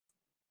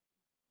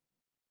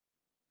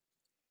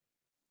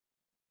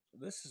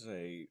This is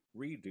a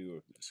redo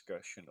of the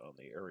discussion on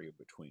the area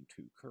between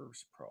two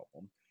curves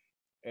problem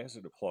as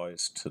it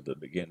applies to the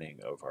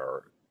beginning of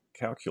our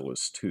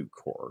Calculus 2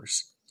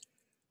 course.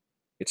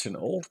 It's an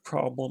old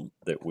problem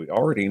that we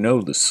already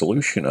know the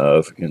solution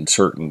of in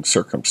certain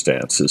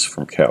circumstances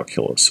from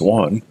Calculus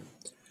 1.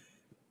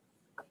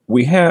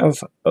 We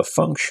have a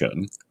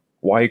function,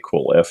 y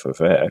equal f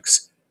of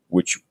x,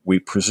 which we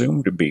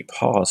presume to be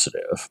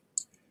positive,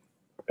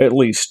 at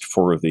least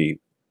for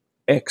the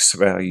x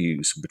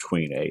values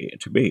between a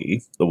and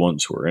b, the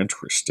ones we're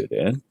interested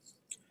in.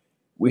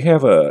 We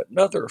have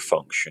another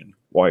function,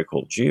 y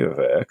equal g of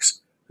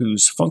x,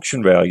 whose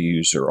function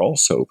values are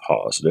also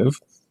positive,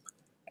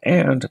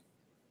 and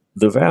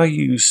the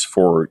values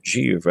for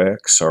g of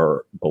x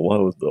are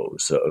below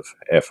those of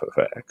f of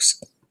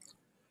x.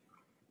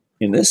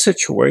 In this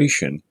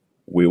situation,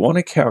 we want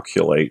to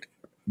calculate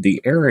the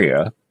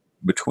area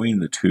between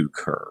the two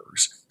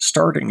curves,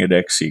 starting at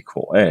x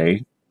equal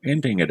a,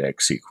 ending at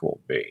x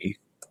equal b.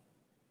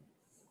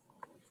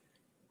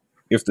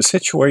 If the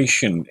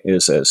situation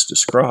is as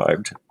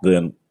described,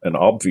 then an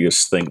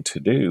obvious thing to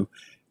do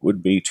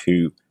would be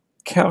to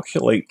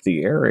calculate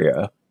the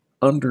area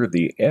under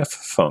the f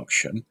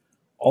function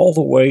all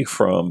the way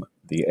from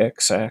the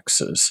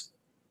x-axis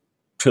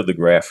to the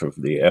graph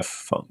of the f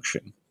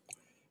function.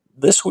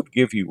 This would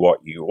give you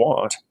what you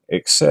want,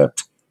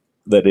 except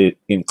that it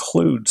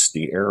includes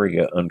the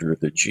area under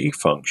the g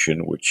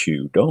function, which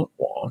you don't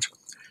want.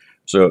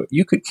 So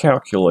you could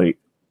calculate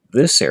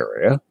this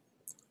area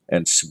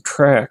and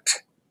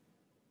subtract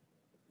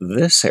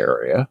this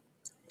area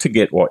to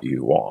get what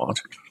you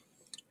want.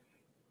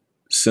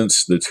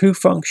 Since the two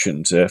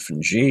functions f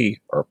and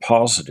g are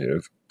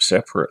positive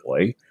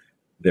separately,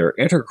 their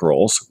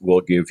integrals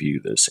will give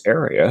you this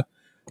area,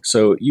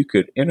 so you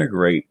could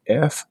integrate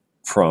f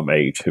from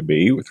a to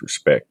b with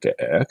respect to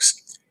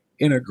x,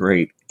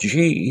 integrate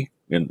g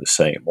in the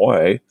same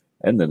way,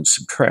 and then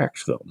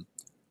subtract them.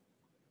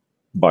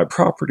 By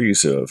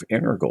properties of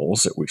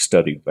integrals that we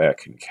studied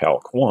back in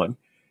Calc 1,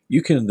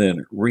 you can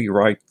then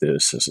rewrite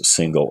this as a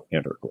single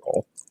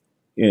integral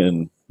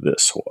in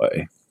this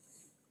way.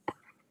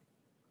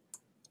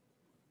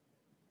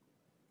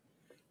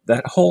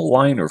 That whole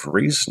line of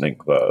reasoning,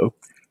 though,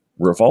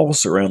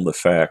 revolves around the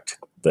fact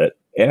that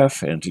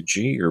f and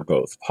g are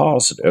both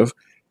positive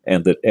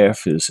and that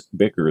f is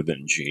bigger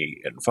than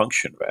g in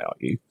function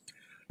value.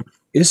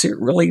 Is it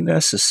really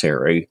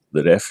necessary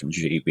that f and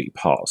g be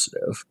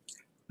positive?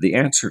 The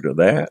answer to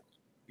that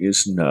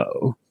is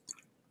no.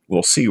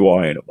 We'll see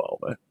why in a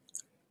moment.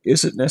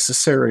 Is it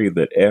necessary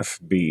that f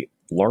be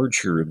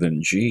larger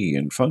than g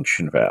in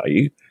function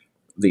value?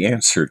 The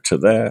answer to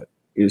that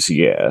is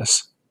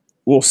yes.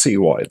 We'll see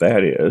why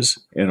that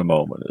is in a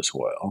moment as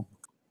well.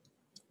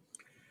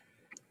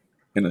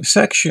 In a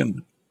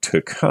section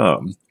to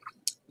come,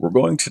 we're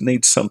going to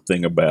need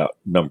something about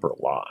number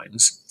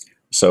lines.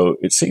 So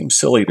it seems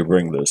silly to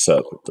bring this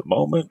up at the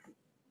moment,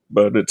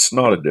 but it's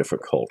not a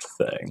difficult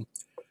thing.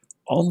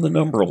 On the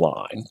number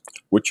line,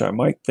 which I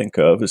might think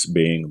of as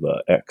being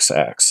the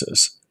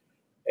x-axis,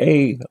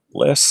 a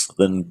less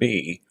than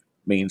b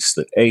means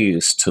that a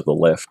is to the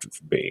left of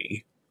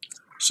b.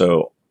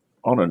 So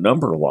on a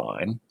number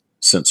line,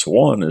 since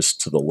 1 is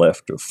to the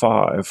left of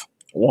 5,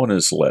 1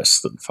 is less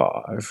than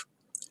 5.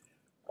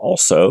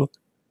 Also,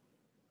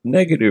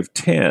 negative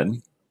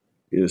 10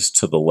 is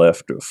to the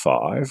left of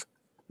 5,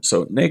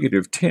 so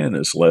negative 10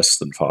 is less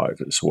than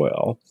 5 as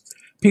well.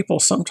 People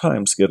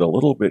sometimes get a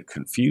little bit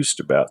confused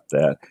about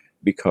that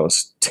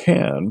because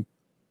 10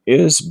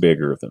 is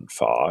bigger than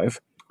 5,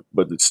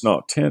 but it's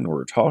not 10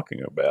 we're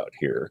talking about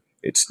here,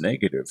 it's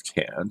negative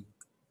 10.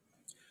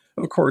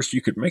 Of course,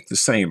 you could make the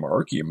same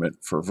argument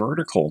for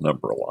vertical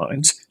number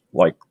lines,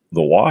 like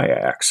the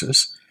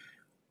y-axis.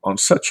 On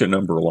such a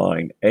number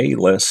line, a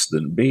less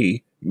than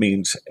b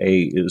means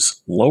a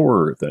is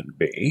lower than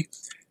b,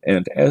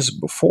 and as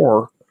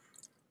before,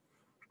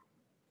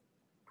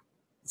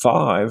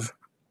 5,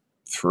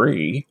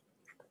 3,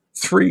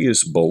 3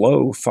 is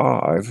below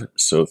 5,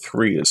 so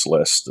 3 is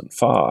less than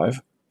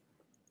 5.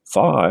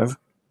 5,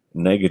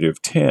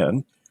 negative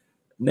 10,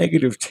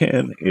 negative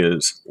 10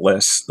 is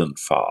less than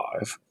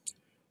 5.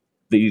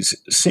 These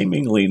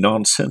seemingly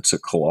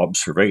nonsensical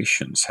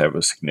observations have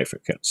a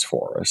significance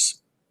for us.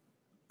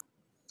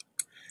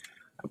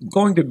 I'm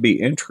going to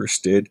be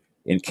interested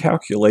in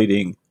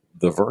calculating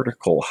the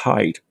vertical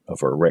height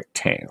of a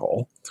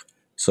rectangle.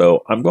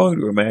 So I'm going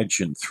to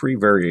imagine three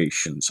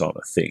variations on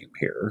a theme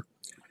here.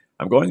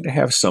 I'm going to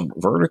have some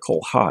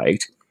vertical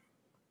height.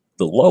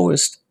 The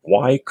lowest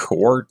y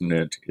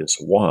coordinate is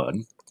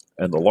 1,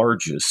 and the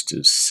largest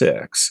is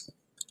 6.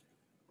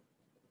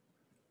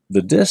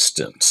 The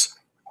distance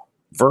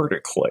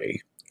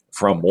vertically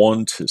from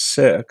 1 to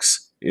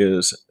 6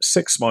 is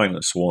 6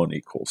 minus 1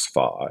 equals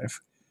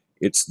 5.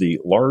 It's the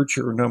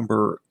larger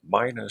number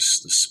minus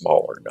the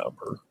smaller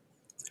number.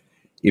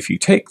 If you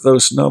take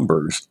those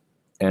numbers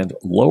and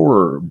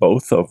lower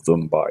both of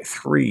them by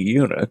 3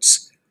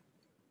 units,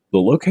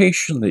 the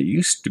location that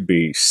used to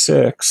be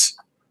 6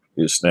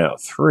 is now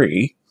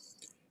 3,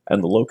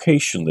 and the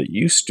location that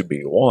used to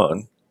be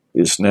 1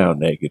 is now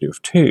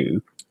negative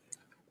 2.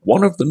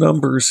 One of the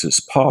numbers is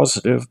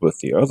positive, but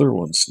the other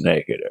one's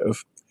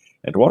negative.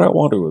 And what I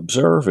want to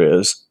observe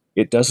is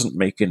it doesn't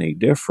make any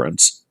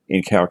difference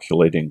in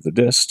calculating the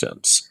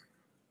distance.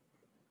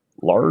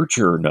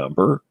 Larger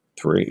number,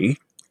 3,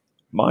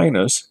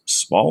 minus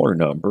smaller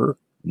number,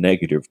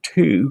 negative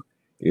 2,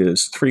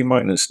 is 3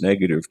 minus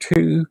negative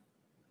 2,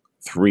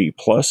 3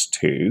 plus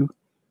 2,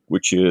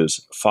 which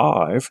is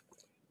 5.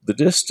 The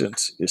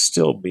distance is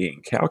still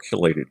being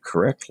calculated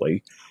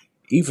correctly,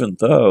 even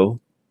though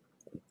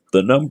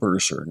the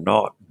numbers are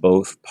not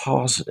both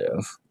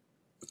positive.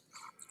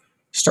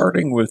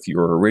 Starting with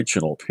your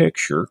original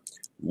picture,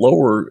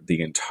 lower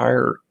the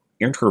entire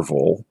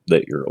interval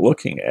that you're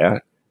looking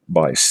at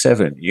by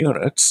 7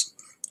 units.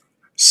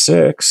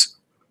 6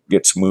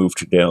 gets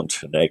moved down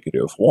to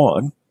negative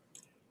 1,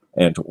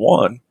 and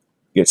 1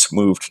 gets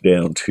moved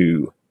down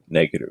to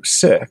negative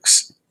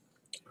 6.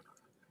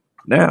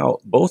 Now,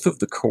 both of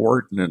the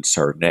coordinates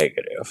are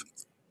negative,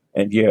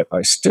 and yet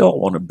I still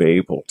want to be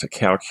able to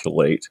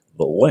calculate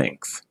the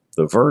length,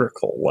 the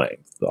vertical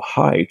length, the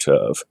height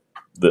of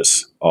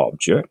this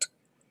object.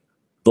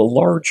 The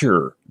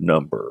larger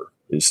number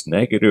is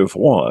negative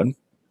 1,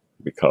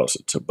 because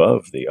it's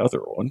above the other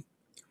one,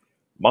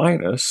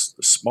 minus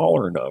the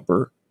smaller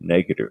number,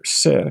 negative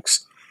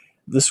 6.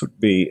 This would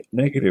be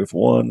negative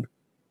 1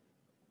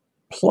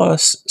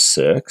 plus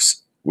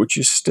 6, which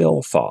is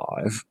still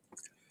 5.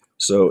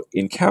 So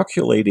in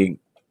calculating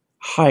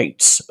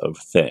heights of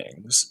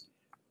things,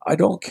 I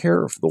don't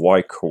care if the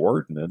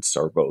y-coordinates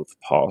are both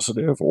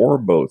positive or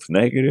both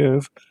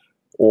negative,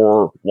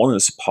 or one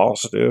is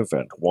positive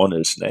and one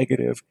is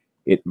negative.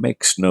 It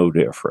makes no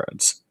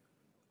difference.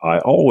 I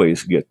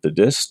always get the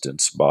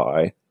distance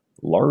by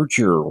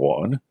larger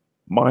one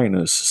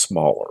minus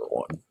smaller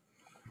one.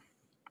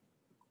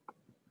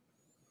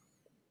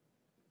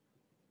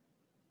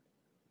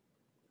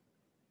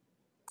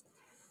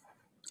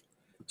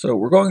 So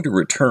we're going to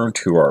return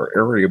to our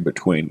area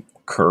between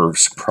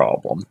curves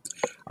problem.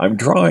 I'm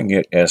drawing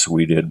it as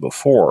we did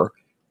before,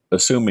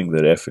 assuming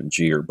that f and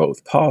g are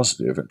both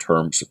positive in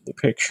terms of the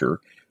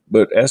picture,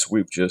 but as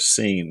we've just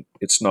seen,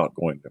 it's not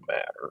going to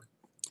matter.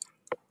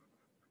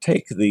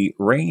 Take the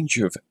range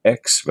of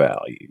x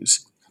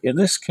values. In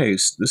this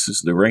case, this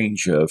is the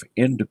range of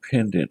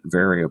independent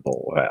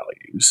variable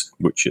values,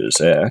 which is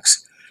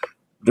x.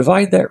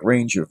 Divide that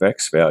range of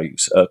x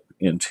values up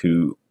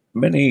into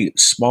many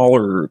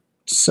smaller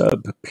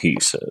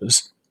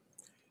sub-pieces.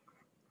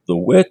 The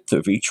width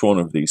of each one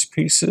of these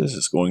pieces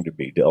is going to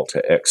be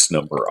delta x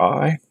number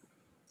I.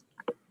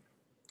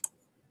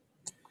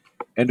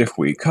 And if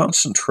we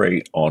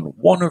concentrate on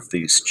one of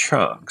these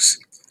chunks,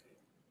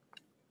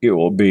 it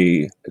will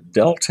be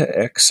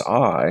delta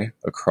xi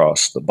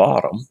across the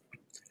bottom.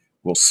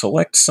 We'll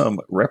select some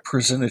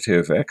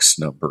representative x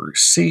number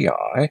ci,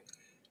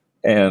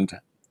 and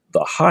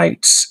the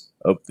heights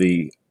of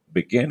the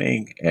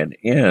beginning and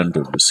end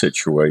of the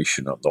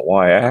situation on the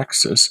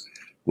y-axis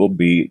will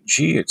be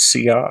g at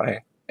ci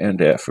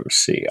and f of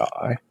ci.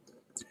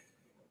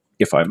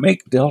 If I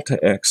make delta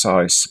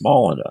xi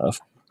small enough,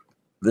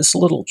 this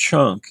little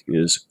chunk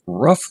is,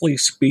 roughly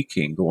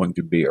speaking, going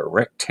to be a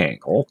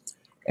rectangle,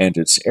 and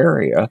its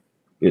area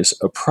is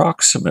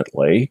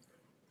approximately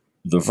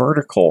the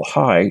vertical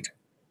height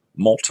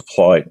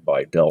multiplied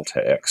by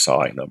delta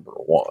xi number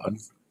 1.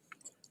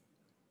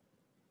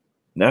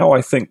 Now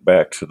I think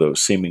back to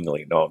those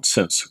seemingly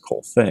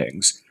nonsensical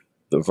things.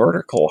 The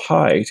vertical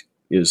height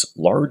is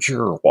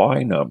larger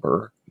y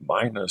number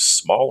minus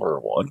smaller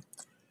one,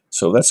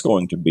 so that's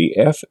going to be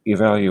f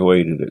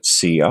evaluated at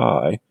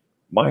ci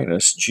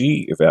minus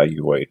g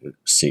evaluated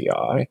at ci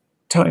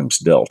times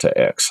delta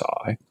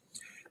xi.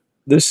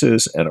 This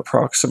is an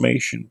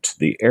approximation to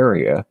the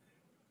area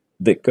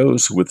that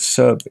goes with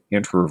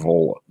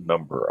sub-interval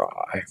number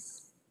I.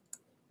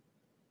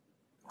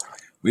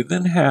 We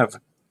then have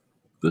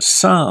the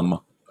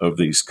sum of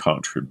these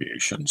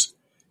contributions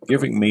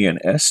giving me an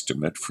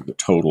estimate for the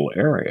total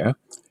area,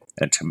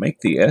 and to make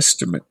the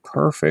estimate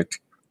perfect,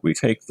 we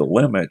take the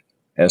limit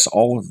as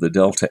all of the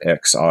delta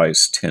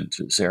xi's tend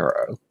to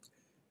 0.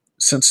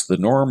 Since the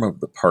norm of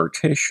the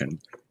partition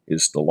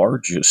is the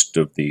largest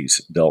of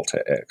these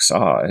delta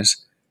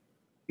xi's,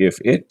 if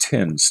it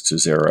tends to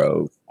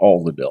 0,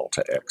 all the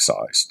delta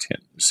xi's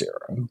tend to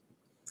 0.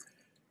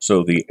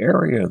 So the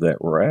area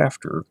that we're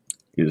after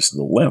is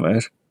the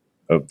limit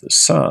of the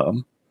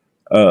sum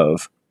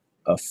of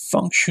a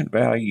function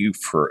value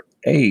for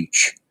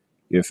h,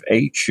 if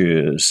h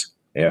is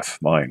f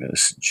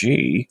minus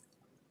g,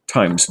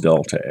 times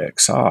delta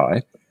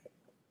xi.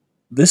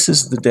 This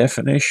is the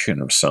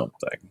definition of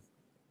something.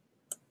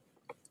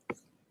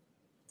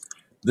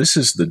 This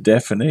is the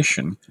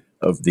definition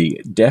of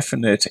the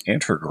definite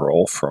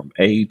integral from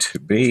a to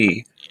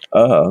b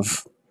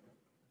of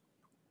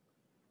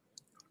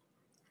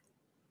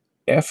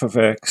f of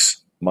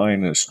x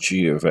minus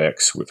g of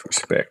x with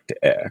respect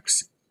to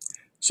x.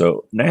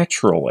 So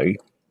naturally,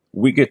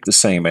 we get the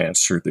same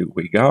answer that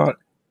we got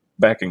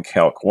back in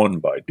Calc 1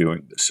 by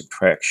doing the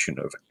subtraction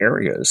of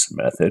areas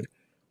method.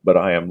 but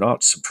I am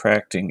not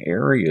subtracting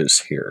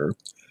areas here.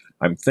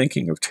 I'm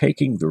thinking of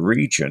taking the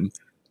region,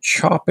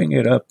 chopping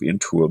it up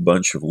into a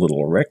bunch of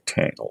little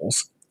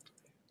rectangles,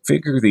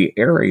 figure the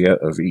area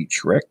of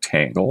each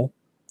rectangle,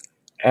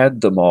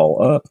 add them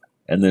all up,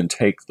 and then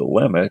take the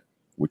limit,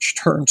 which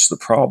turns the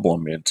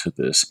problem into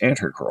this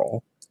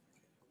integral.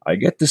 I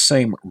get the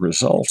same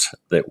result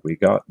that we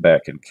got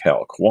back in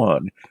Calc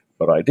 1,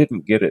 but I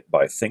didn't get it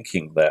by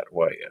thinking that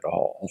way at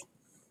all.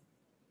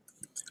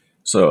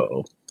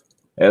 So,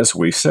 as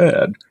we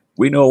said,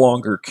 we no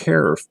longer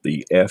care if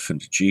the f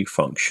and g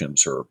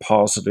functions are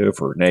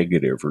positive or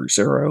negative or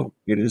zero.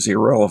 It is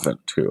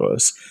irrelevant to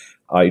us.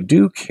 I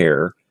do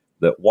care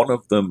that one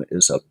of them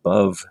is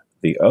above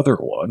the other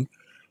one,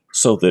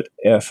 so that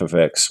f of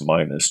x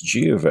minus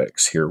g of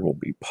x here will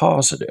be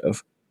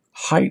positive.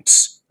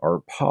 Heights are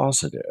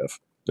positive.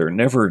 They're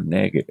never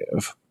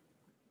negative.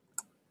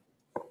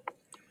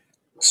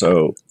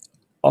 So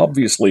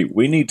obviously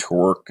we need to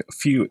work a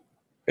few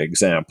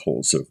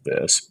examples of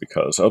this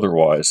because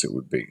otherwise it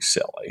would be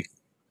silly.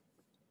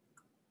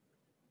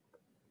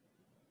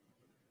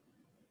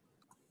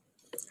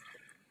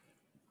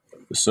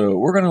 So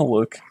we're going to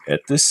look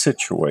at this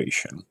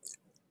situation.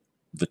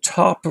 The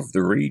top of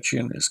the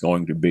region is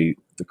going to be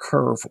the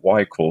curve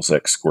y equals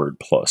x squared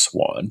plus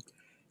 1.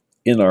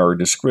 In our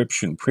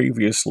description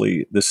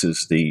previously, this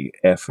is the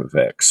f of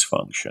x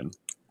function.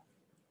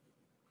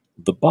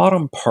 The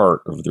bottom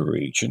part of the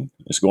region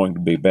is going to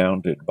be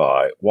bounded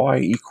by y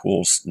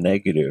equals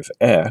negative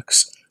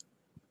x.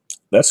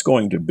 That's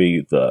going to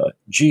be the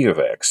g of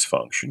x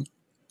function.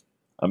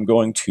 I'm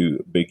going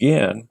to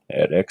begin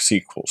at x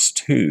equals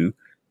 2.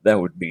 That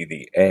would be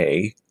the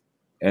a,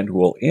 and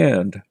we'll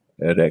end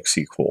at x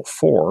equals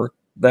 4.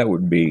 That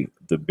would be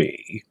the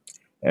b.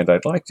 And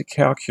I'd like to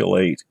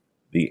calculate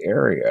the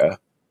area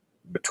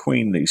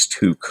between these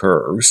two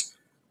curves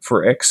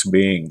for x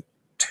being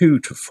 2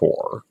 to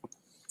 4.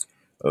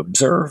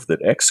 Observe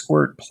that x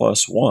squared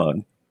plus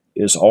 1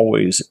 is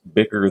always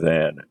bigger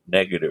than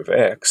negative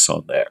x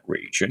on that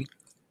region.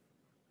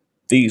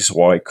 These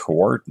y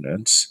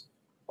coordinates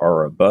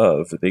are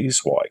above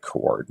these y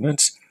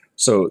coordinates,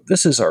 so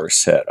this is our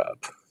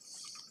setup.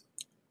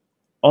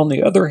 On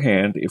the other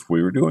hand, if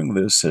we were doing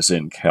this as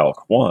in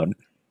Calc 1,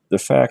 the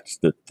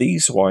fact that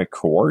these y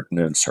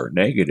coordinates are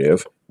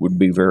negative would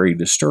be very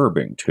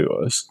disturbing to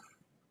us.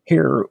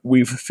 Here,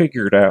 we've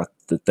figured out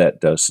that that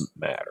doesn't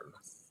matter.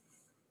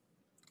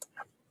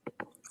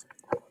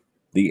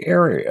 The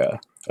area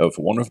of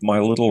one of my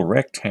little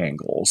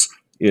rectangles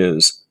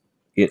is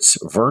its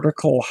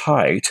vertical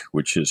height,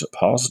 which is a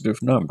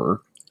positive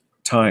number,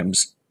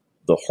 times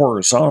the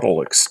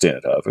horizontal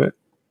extent of it,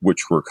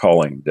 which we're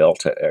calling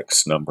delta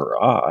x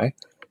number I.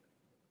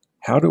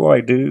 How do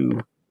I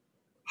do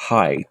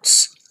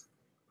heights?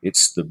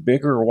 It's the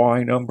bigger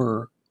y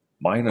number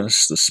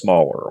minus the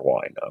smaller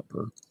y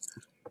number.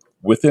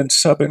 Within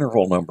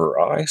subinterval number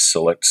I,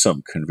 select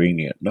some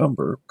convenient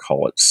number,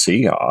 call it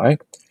ci.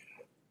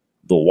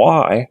 The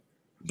y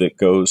that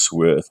goes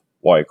with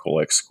y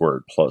equals x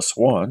squared plus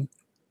 1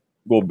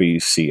 will be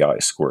ci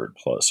squared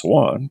plus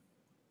 1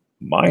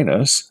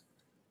 minus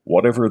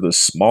whatever the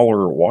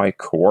smaller y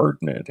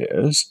coordinate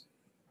is.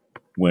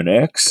 When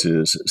x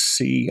is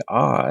ci,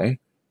 y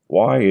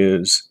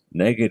is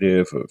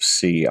negative of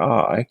ci.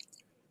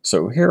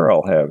 So here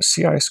I'll have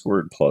ci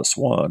squared plus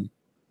 1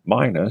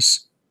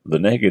 minus the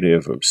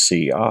negative of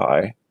ci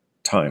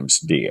times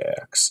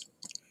dx.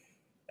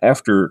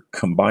 After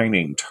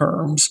combining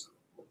terms,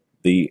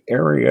 the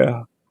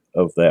area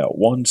of that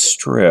one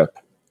strip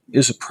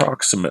is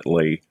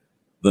approximately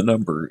the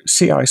number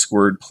ci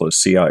squared plus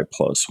ci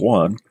plus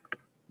 1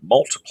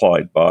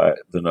 multiplied by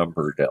the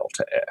number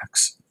delta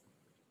x.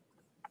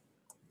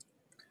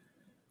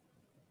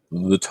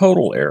 The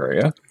total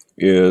area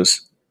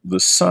is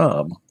the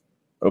sum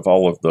of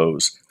all of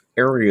those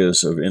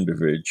areas of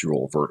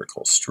individual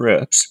vertical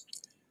strips.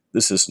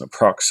 This is an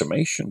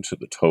approximation to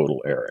the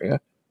total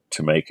area.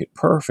 To make it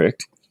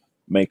perfect,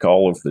 make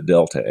all of the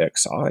delta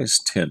xi's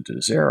tend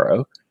to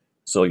 0,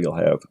 so you'll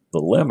have the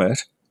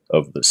limit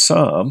of the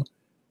sum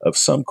of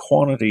some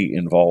quantity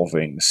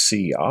involving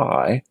ci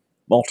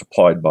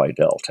multiplied by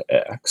delta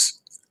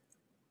x.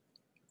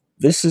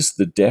 This is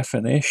the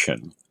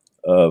definition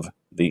of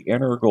the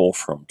integral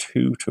from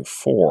 2 to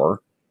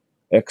 4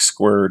 x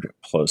squared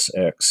plus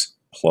x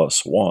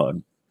plus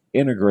 1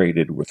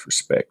 integrated with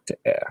respect to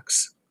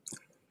x.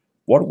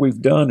 What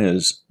we've done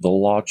is the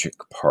logic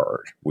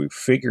part. We've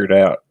figured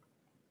out,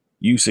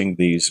 using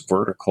these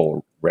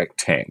vertical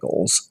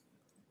rectangles,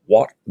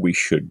 what we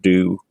should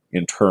do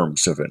in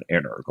terms of an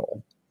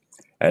integral.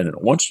 And then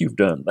once you've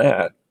done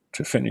that,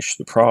 to finish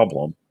the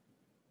problem,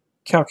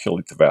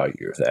 calculate the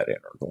value of that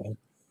integral.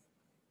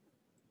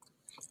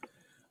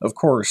 Of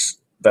course,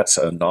 that's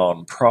a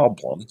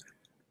non-problem.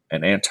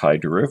 An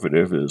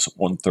antiderivative is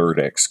 1/3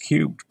 x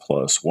cubed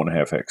plus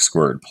 1/2 x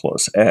squared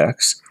plus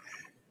x.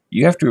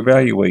 You have to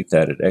evaluate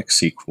that at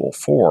x equals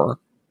 4,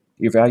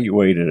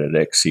 evaluate it at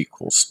x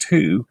equals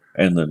 2,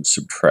 and then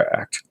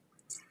subtract.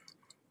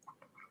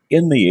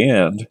 In the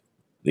end,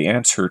 the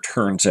answer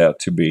turns out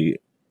to be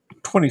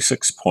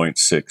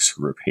 26.6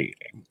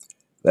 repeating.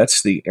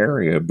 That's the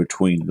area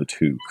between the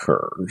two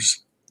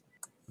curves.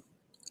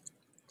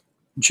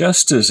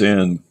 Just as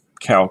in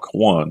Calc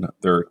 1,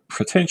 there are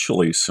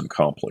potentially some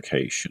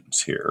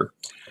complications here.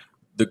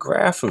 The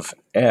graph of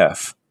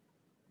f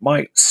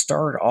might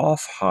start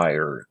off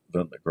higher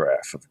than the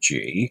graph of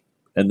g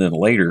and then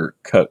later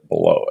cut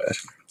below it.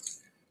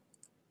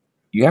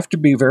 You have to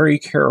be very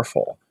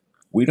careful.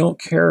 We don't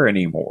care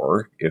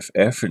anymore if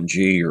f and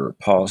g are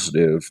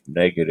positive,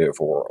 negative,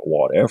 or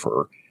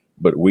whatever,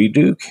 but we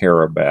do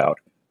care about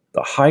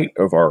the height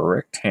of our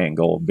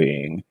rectangle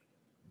being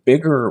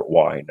bigger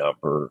y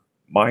number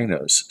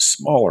minus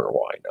smaller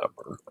y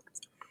number.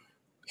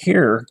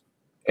 Here,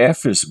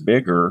 f is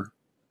bigger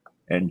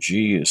and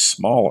g is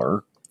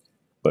smaller,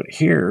 but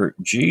here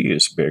g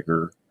is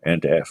bigger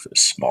and f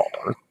is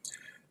smaller.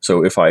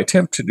 So if I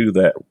attempt to do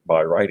that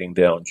by writing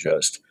down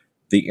just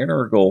the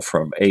integral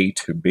from a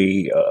to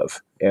b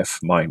of f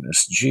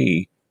minus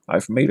g,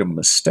 I've made a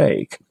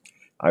mistake.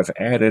 I've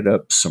added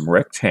up some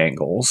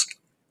rectangles,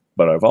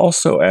 but I've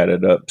also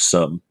added up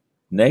some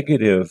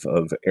negative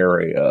of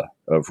area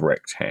of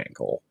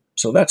rectangle.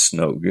 So that's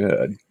no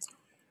good.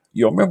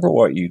 You'll remember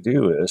what you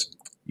do is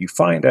you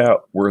find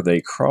out where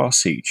they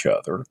cross each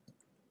other.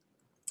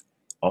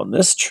 On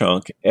this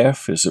chunk,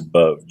 f is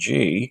above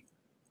g.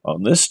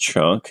 On this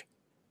chunk,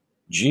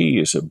 g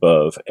is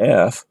above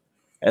f,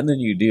 and then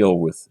you deal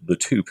with the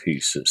two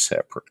pieces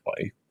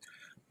separately.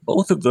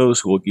 Both of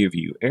those will give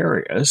you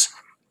areas.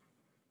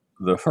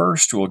 The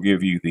first will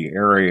give you the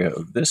area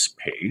of this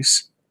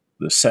piece.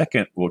 The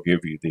second will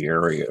give you the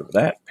area of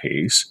that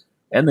piece,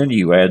 and then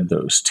you add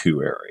those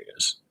two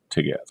areas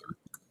together.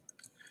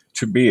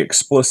 To be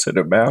explicit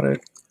about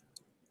it,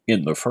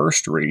 in the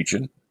first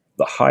region,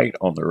 the height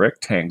on the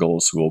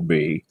rectangles will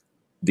be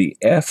the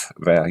f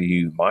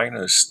value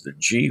minus the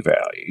g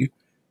value.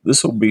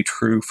 This will be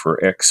true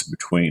for x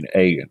between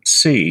a and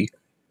c.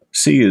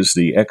 C is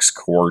the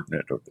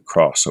x-coordinate of the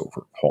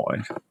crossover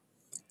point.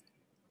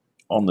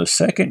 On the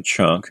second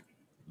chunk,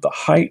 the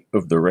height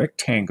of the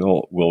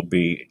rectangle will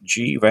be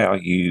g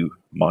value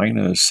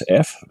minus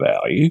f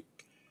value.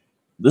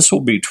 This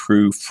will be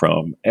true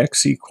from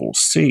x equals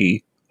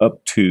c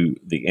up to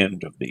the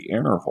end of the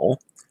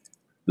interval.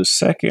 The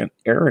second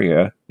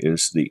area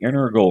is the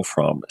integral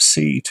from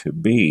c to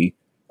b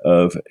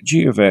of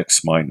g of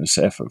x minus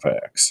f of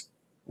x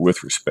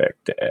with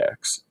respect to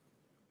x.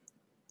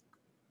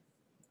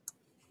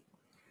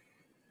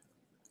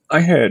 I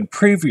had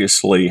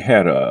previously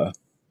had a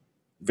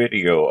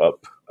video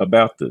up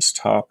about this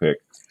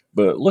topic,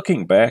 but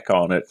looking back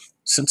on it,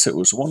 since it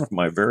was one of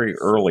my very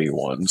early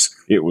ones,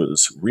 it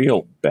was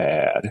real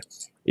bad.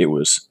 It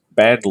was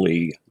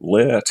badly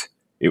lit.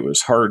 It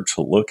was hard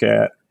to look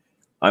at.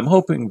 I'm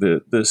hoping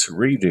that this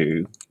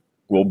redo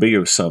will be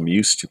of some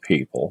use to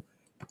people.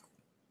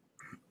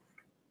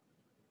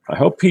 I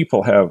hope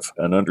people have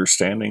an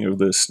understanding of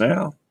this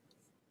now.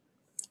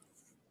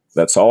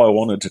 That's all I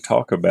wanted to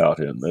talk about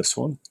in this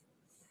one.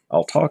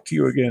 I'll talk to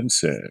you again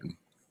soon.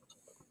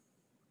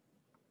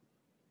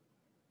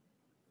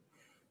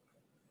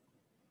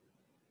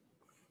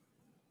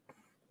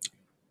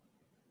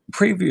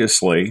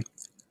 Previously,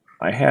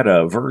 I had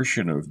a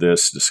version of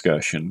this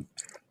discussion.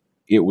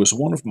 It was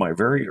one of my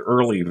very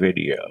early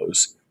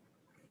videos.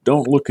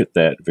 Don't look at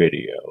that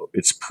video.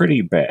 It's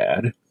pretty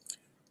bad.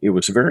 It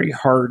was very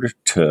hard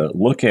to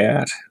look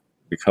at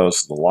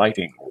because the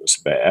lighting was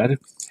bad.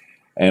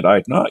 And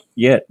I'd not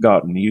yet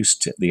gotten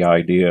used to the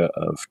idea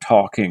of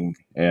talking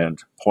and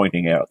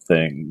pointing out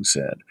things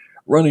and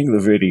running the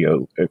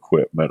video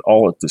equipment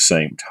all at the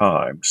same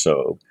time.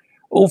 So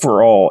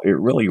overall, it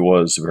really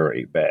was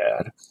very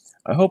bad.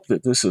 I hope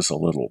that this is a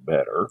little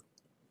better.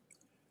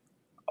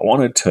 I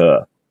wanted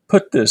to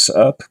put this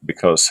up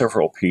because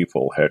several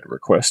people had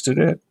requested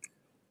it.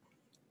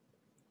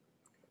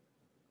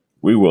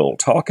 We will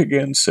talk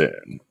again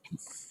soon.